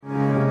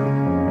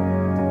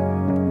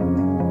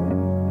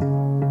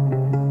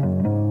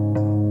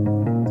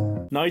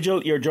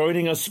Nigel, you're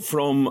joining us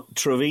from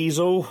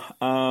Treviso.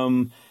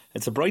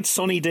 It's a bright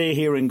sunny day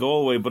here in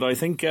Galway, but I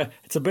think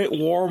it's a bit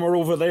warmer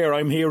over there.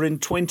 I'm here in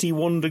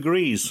 21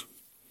 degrees.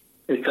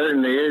 It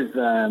certainly is,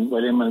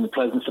 William, and a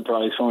pleasant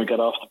surprise when we got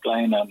off the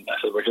plane. And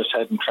we're just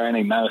heading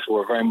training now, so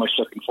we're very much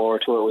looking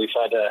forward to it. We've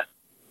had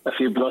a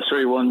few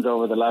blustery ones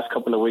over the last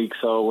couple of weeks,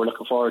 so we're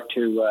looking forward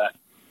to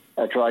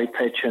a dry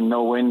pitch and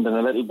no wind and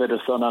a little bit of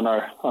sun on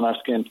our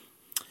skin.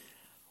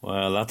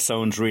 Well, that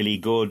sounds really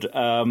good.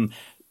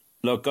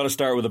 Look, got to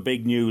start with the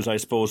big news, I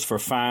suppose, for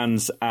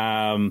fans.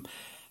 A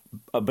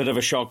bit of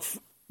a shock.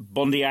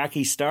 Bundy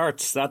Aki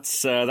starts.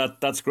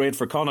 That's great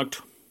for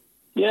Connacht.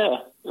 Yeah,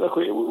 look,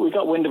 we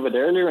got wind of it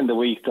earlier in the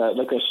week. That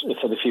look, it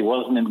said if he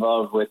wasn't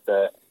involved with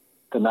the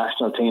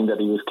national team,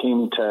 that he was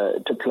keen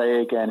to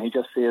play again. He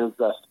just feels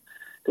that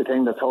the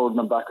thing that's holding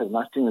him back as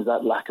national team is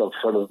that lack of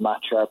sort of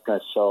match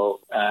sharpness. So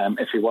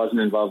if he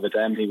wasn't involved with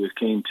them, he was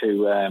keen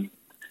to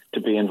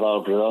be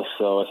involved with us.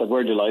 So I said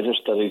we're delighted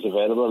that he's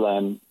available,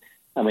 and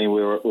I mean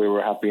we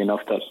were happy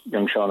enough that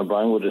young Sean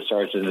O'Brien would have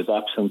started in his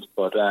absence,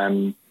 but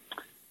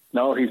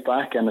no, he's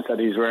back, and I said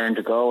he's raring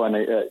to go, and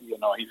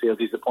he feels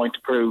he's a point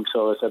to prove.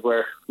 So I said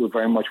we're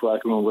very much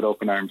welcome him with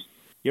open arms.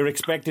 You're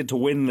expected to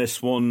win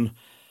this one,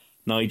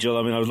 Nigel.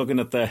 I mean, I was looking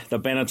at the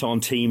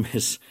Benetton team.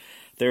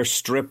 They're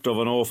stripped of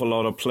an awful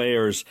lot of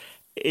players.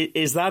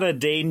 Is that a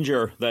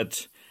danger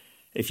that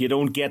if you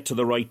don't get to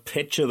the right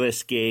pitch of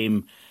this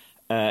game,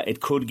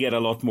 it could get a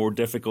lot more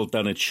difficult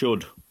than it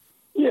should?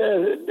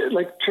 Yeah,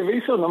 like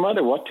Treviso, no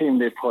matter what team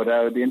they put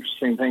out, the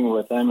interesting thing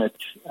with them, it's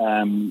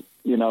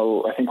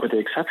I think with the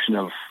exception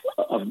of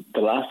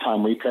the last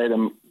time we played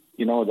them,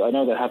 I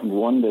know they haven't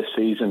won this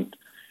season,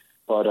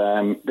 but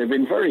they've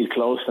been very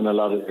close in a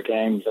lot of the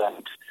games,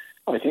 and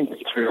I think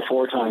 3 or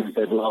 4 times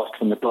they've lost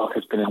when the clock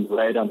has been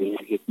delayed on the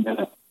 80th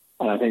minute,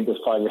 and I think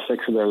there's 5 or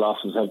 6 of their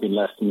losses have been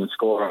less than the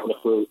score.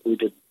 Look, we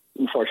did,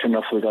 unfortunately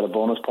enough, we got a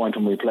bonus point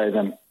when we played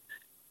them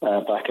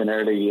back in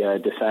early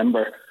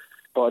December.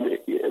 But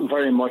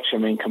very much,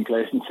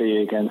 complacency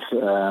against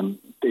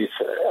this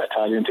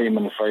Italian team,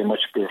 and it's very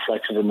much be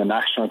reflected in the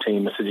national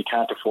team. I said you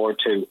can't afford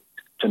to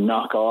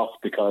knock off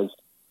because,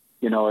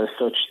 as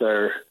such,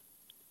 their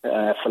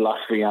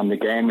philosophy on the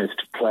game is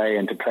to play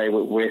and to play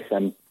with width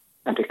and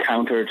to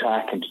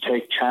counter-attack and to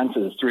take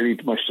chances. It's really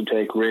much to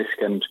take risk.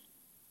 And,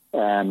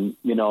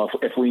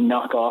 if we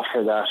knock off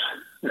for that,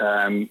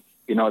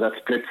 that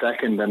split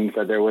second and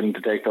that they're willing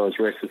to take those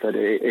risks, that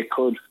it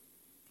could...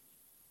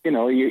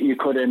 you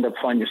could end up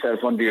finding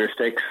yourself under your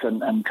sticks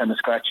and kind of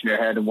scratching your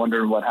head and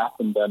wondering what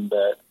happened. And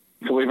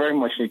so we very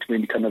much need to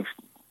be kind of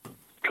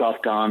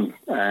clocked on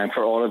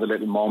for all of the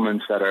little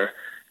moments that are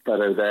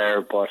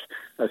there. But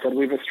as I said,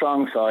 we have a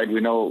strong side. We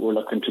know what we're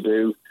looking to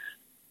do.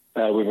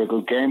 We have a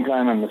good game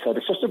plan, and I said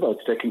it's just about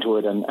sticking to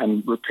it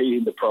and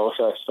repeating the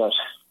process that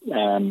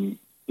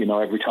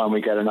every time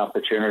we get an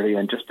opportunity,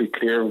 and just be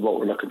clear of what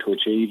we're looking to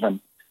achieve, and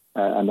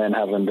then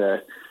having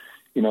that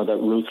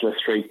ruthless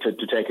streak to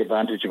take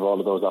advantage of all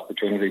of those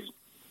opportunities.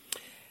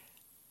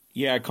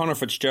 Yeah, Conor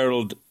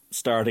Fitzgerald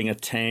starting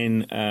at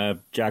 10,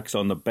 Jack's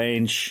on the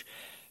bench.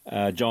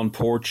 John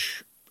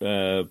Porch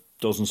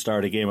doesn't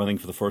start a game, I think,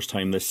 for the first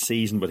time this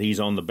season, but he's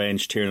on the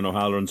bench. Tiernan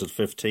O'Halloran's at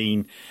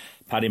 15.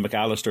 Paddy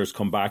McAllister's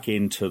come back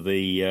into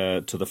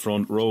the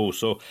front row.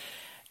 So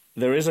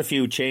there is a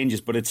few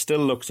changes, but it still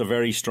looks a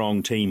very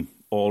strong team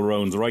all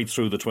round, right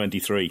through the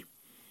 23.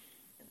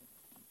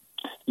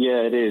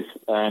 Yeah, it is.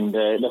 And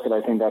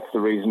I think that's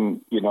the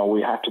reason,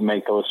 we have to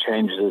make those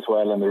changes as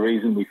well. And the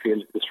reason we feel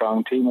it's a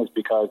strong team is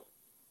because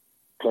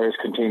players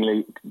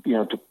continually,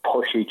 to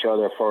push each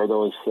other for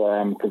those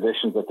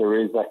positions, that there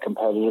is that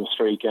competitive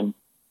streak. And,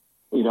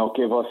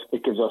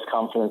 it gives us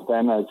confidence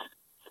then as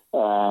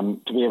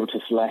to be able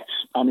to select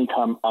any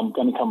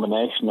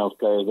combination of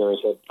players. There is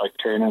like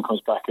Tiernan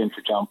comes back in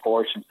for John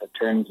Porch, and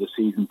Tiernan's a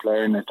seasoned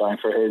player and it's time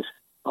for his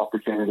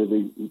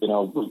opportunity.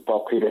 With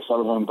Bob Peter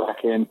Sullivan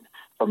back in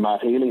for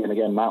Matt Healy, and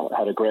again Matt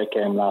had a great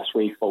game last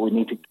week, but we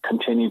need to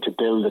continue to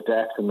build the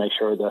depth and make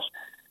sure that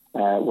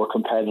we're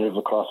competitive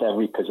across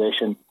every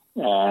position,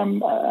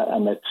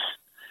 and it's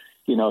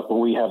but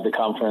we have the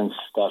confidence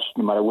that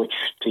no matter which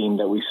team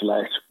that we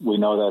select, we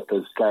know that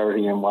there's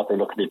clarity in what they're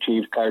looking to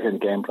achieve, clarity in the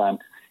game plan,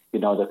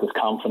 that there's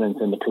confidence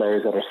in the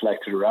players that are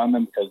selected around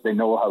them because they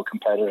know how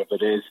competitive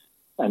it is,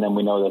 and then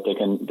we know that they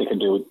can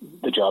do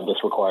the job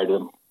that's required of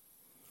them.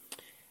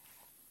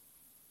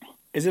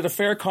 Is it a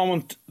fair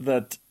comment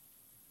that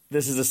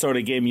this is a sort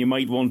of game you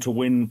might want to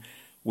win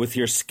with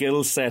your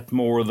skill set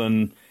more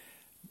than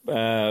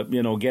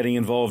getting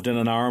involved in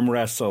an arm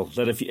wrestle?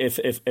 That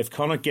if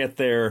Connacht get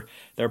their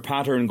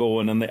pattern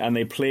going and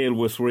they play it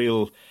with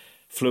real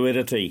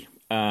fluidity,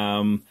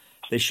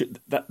 they should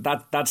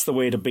that's the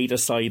way to beat a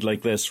side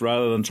like this,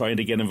 rather than trying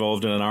to get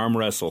involved in an arm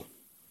wrestle.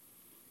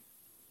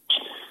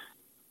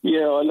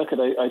 Yeah,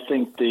 I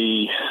think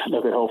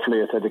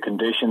hopefully I said the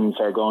conditions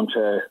are going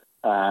to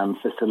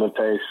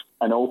facilitate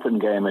an open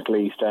game at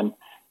least, and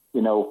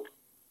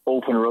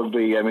open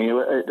rugby. I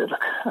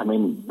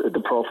mean,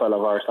 the profile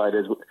of our side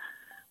is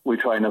we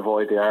try and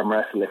avoid the arm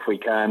wrestle if we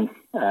can.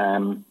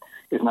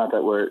 It's not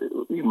that we're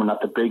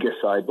not the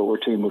biggest side, but we're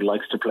a team who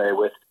likes to play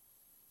with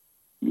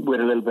a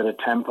little bit of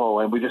tempo,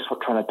 and we just were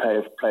trying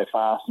to play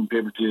fast and be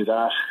able to do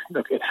that.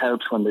 Look, it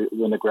helps when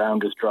the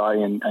ground is dry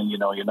and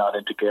you're not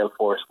into gale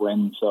force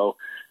wind. So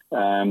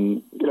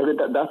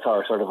that's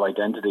our sort of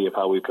identity of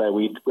how we play.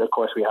 Of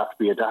course we have to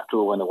be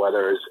adaptable when the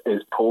weather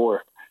is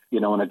poor,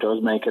 and it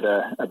does make it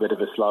a bit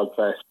of a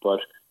slogfest.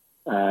 But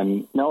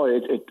no,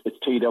 it's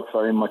teed up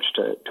very much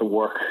to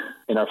work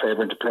in our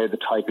favour and to play the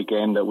type of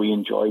game that we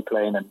enjoy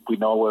playing, and we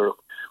know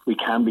we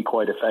can be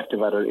quite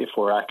effective at it if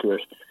we're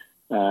accurate.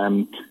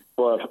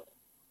 But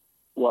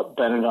what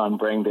Benetton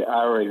bring, they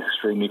are an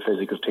extremely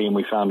physical team.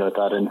 We found out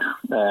that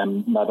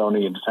in not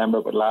only in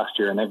December but last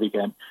year in every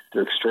game.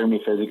 They're extremely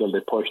physical.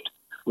 They pushed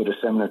with a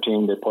similar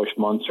team. They pushed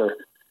Munster,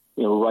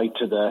 right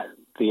to the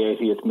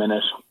 80th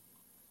minute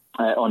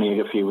only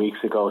a few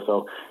weeks ago.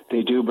 So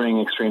they do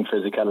bring extreme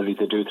physicality.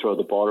 They do throw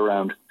the ball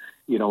around.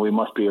 We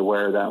must be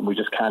aware of that, and we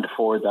just can't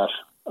afford that.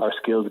 Our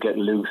skills get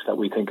loose, that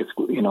we think it's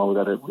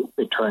that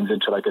it turns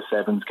into like a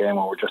sevens game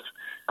where we're just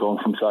going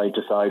from side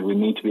to side. We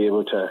need to be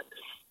able to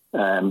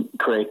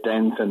create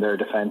dents in their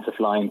defensive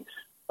line,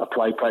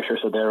 apply pressure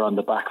so they're on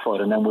the back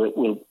foot, and then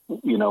we'll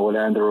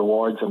earn the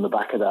rewards on the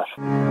back of that.